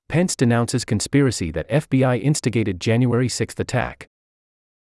Pence denounces conspiracy that FBI instigated January 6 attack.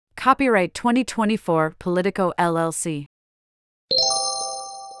 Copyright 2024 Politico LLC.